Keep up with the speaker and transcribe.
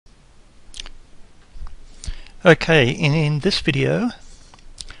Okay, in this video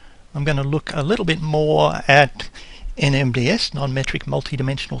I'm going to look a little bit more at nMDS, non-metric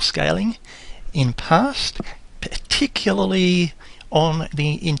multidimensional scaling, in past, particularly on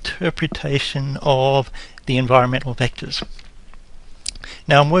the interpretation of the environmental vectors.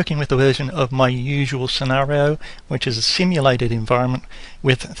 Now I'm working with a version of my usual scenario, which is a simulated environment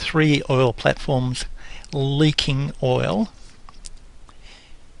with 3 oil platforms leaking oil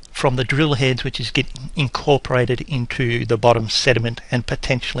from the drill heads, which is getting incorporated into the bottom sediment and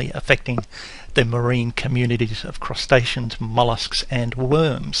potentially affecting the marine communities of crustaceans, mollusks and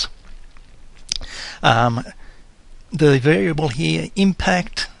worms. The variable here,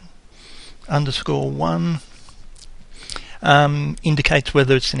 impact _1, indicates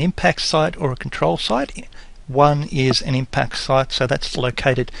whether it's an impact site or a control site. 1 is an impact site, so that's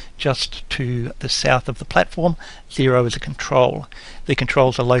located just to the south of the platform. 0 is a control. The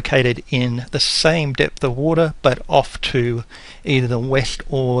controls are located in the same depth of water, but off to either the west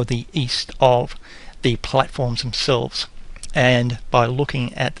or the east of the platforms themselves. And by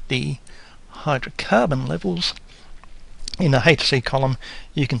looking at the hydrocarbon levels in the HC column,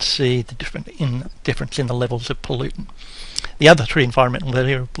 you can see the difference in the levels of pollutant. The other 3 environmental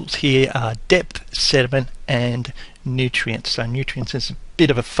variables here are depth, sediment and nutrients. So nutrients is a bit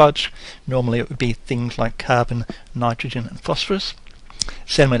of a fudge. Normally it would be things like carbon, nitrogen and phosphorus.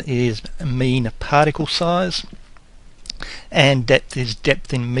 Sediment is mean particle size, and depth is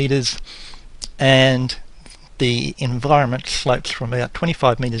depth in meters, and the environment slopes from about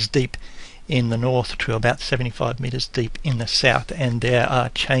 25 meters deep in the north to about 75 meters deep in the south, and there are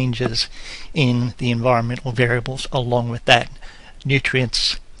changes in the environmental variables along with that.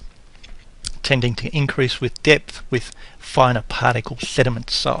 Nutrients tending to increase with depth with finer particle sediment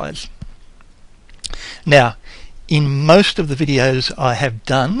size. Now, in most of the videos I have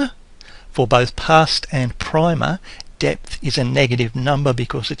done for both past and primer, depth is a negative number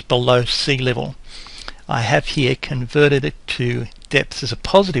because it's below sea level. I have here converted it to depth as a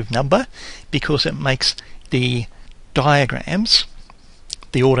positive number because it makes the diagrams,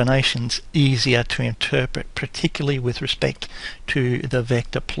 the ordinations, easier to interpret, particularly with respect to the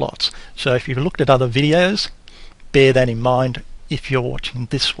vector plots. So if you've looked at other videos, bear that in mind if you're watching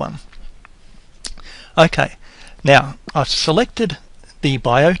this one. Okay, now I've selected the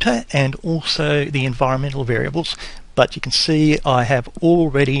biota and also the environmental variables, but you can see I have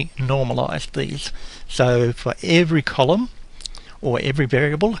already normalized these. So for every column or every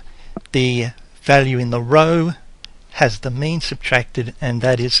variable, the value in the row has the mean subtracted, and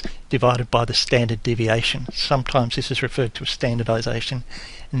that is divided by the standard deviation. Sometimes this is referred to as standardization.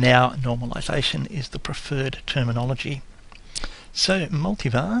 Now normalization is the preferred terminology. So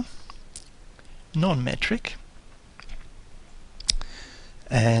multivar, non-metric,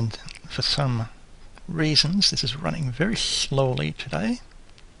 and for some reasons this is running very slowly today.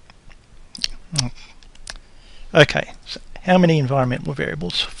 Okay, so how many environmental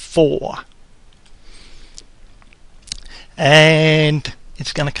variables? 4. And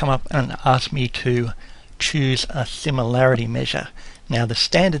it's going to come up and ask me to choose a similarity measure. Now the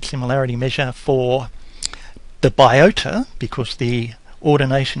standard similarity measure for the biota, because the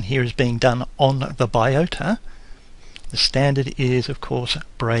ordination here is being done on the biota, the standard is of course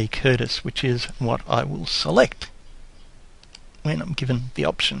Bray-Curtis, which is what I will select when I'm given the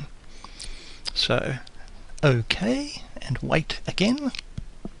option. So OK, and wait again.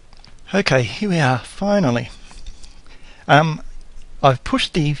 Okay, here we are, finally. I've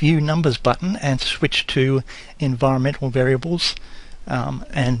pushed the View Numbers button and switched to environmental variables,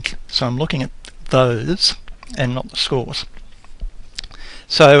 and so I'm looking at those and not the scores.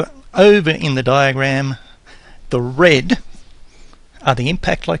 So over in the diagram, the red are the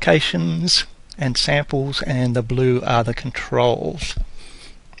impact locations and samples, and the blue are the controls.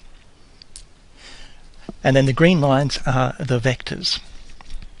 And then the green lines are the vectors.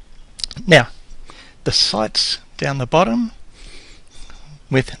 Now, the sites down the bottom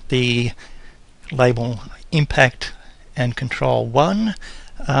with the label impact and control 1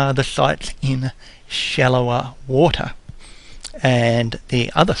 are the sites in shallower water, and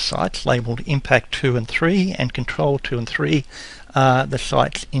the other sites labelled impact 2 and 3 and control 2 and 3 are the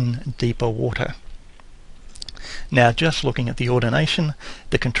sites in deeper water. Now just looking at the ordination,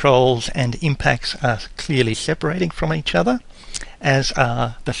 the controls and impacts are clearly separating from each other, as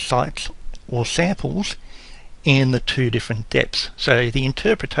are the sites or samples in the 2 different depths. So the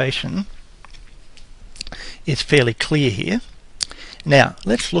interpretation is fairly clear here. Now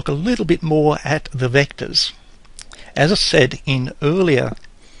let's look a little bit more at the vectors. As I said in earlier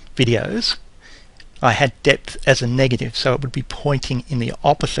videos, I had depth as a negative, so it would be pointing in the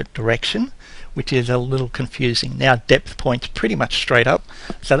opposite direction, which is a little confusing. Now depth points pretty much straight up,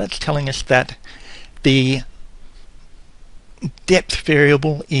 so that's telling us that the depth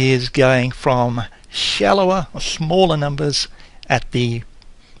variable is going from shallower or smaller numbers at the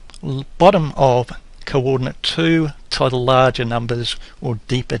bottom of coordinate 2 to the larger numbers or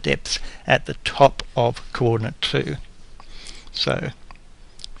deeper depths at the top of coordinate 2. So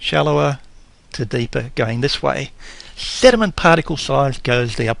shallower to deeper going this way. Sediment particle size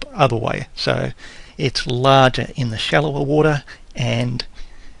goes the other way, so it's larger in the shallower water and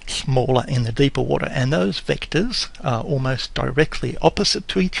smaller in the deeper water, and those vectors are almost directly opposite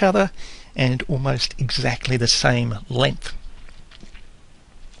to each other and almost exactly the same length.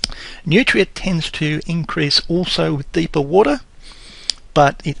 Nutrient tends to increase also with deeper water,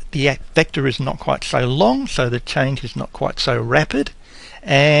 but the vector is not quite so long, so the change is not quite so rapid,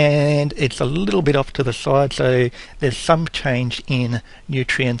 and it's a little bit off to the side, so there's some change in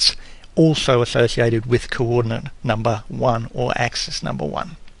nutrients also associated with coordinate number 1 or axis number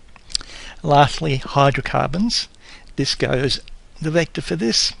 1. Lastly, hydrocarbons. The vector for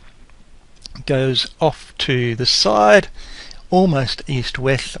this goes off to the side, almost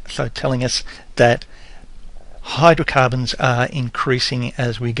east-west, so telling us that hydrocarbons are increasing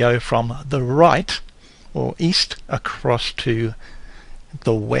as we go from the right or east across to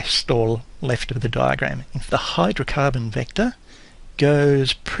the west or left of the diagram. If the hydrocarbon vector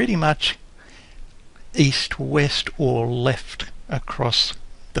goes pretty much east, west or left across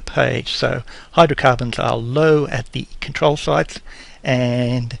the page. So hydrocarbons are low at the control sites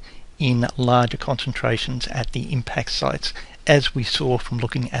and in larger concentrations at the impact sites, as we saw from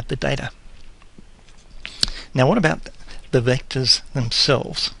looking at the data. Now what about the vectors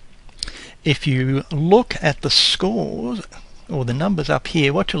themselves? If you look at the scores or the numbers up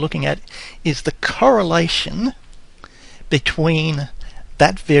here, what you're looking at is the correlation between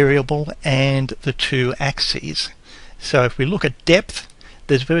that variable and the two axes. So if we look at depth,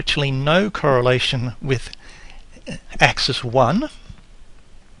 there's virtually no correlation with axis 1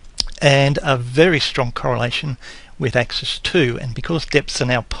 and a very strong correlation with axis 2, and because depths are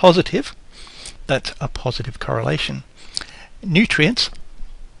now positive, that's a positive correlation. Nutrients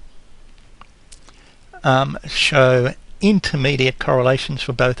show intermediate correlations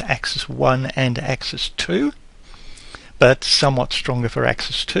for both axis 1 and axis 2, but somewhat stronger for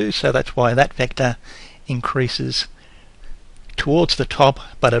axis 2, so that's why that vector increases towards the top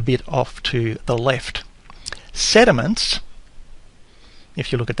but a bit off to the left. Sediments,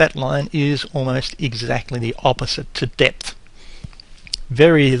 if you look at that line, is almost exactly the opposite to depth.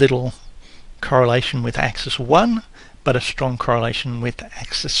 Very little correlation with axis 1 but a strong correlation with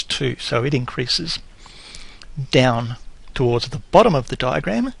axis 2, so it increases down towards the bottom of the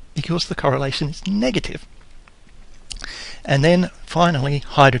diagram because the correlation is negative. And then finally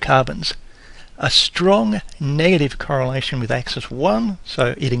hydrocarbons. A strong negative correlation with axis 1,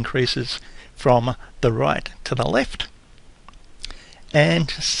 so it increases from the right to the left, and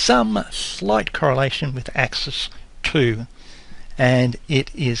some slight correlation with axis 2, and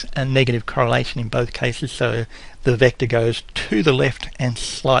it is a negative correlation in both cases, so the vector goes to the left and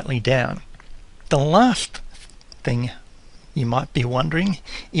slightly down. The last thing you might be wondering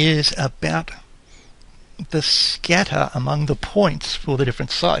is about the scatter among the points for the different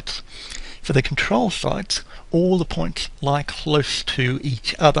sites. For the control sites, all the points lie close to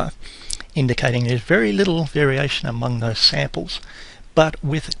each other, indicating there's very little variation among those samples. But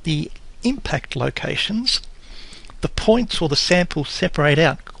with the impact locations, the points or the samples separate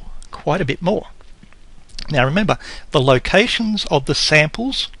out quite a bit more. Now remember, the locations of the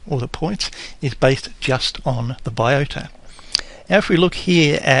samples or the points is based just on the biota. Now if we look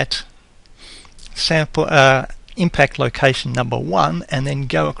here at sample impact location number 1 and then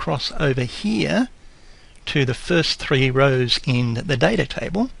go across over here to the first 3 rows in the data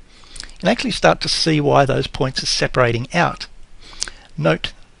table, you can actually start to see why those points are separating out.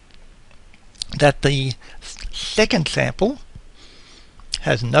 Note that the second sample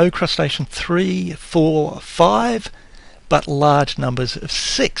has no crustacean 3, 4, 5, but large numbers of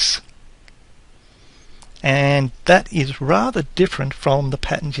 6. And that is rather different from the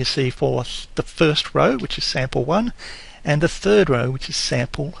patterns you see for the first row, which is sample 1, and the third row, which is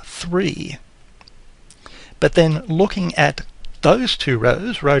sample 3. But then looking at those 2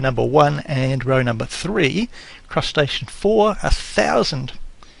 rows, row number 1 and row number 3, crustacean 4, 1,000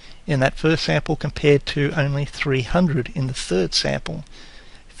 in that first sample compared to only 300 in the third sample.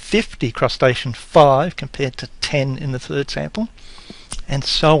 50 crustacean 5 compared to 10 in the third sample, and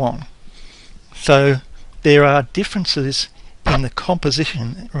so on. So there are differences in the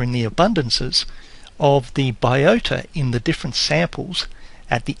composition or in the abundances of the biota in the different samples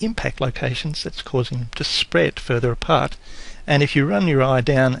at the impact locations that's causing them to spread further apart. And if you run your eye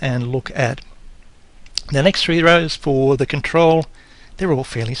down and look at the next 3 rows for the control, they're all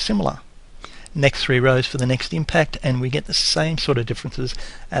fairly similar. Next 3 rows for the next impact, and we get the same sort of differences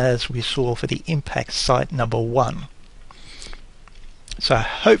as we saw for the impact site number 1. So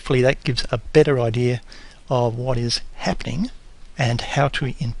hopefully that gives a better idea of what is happening and how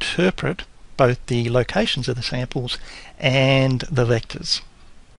to interpret both the locations of the samples and the vectors.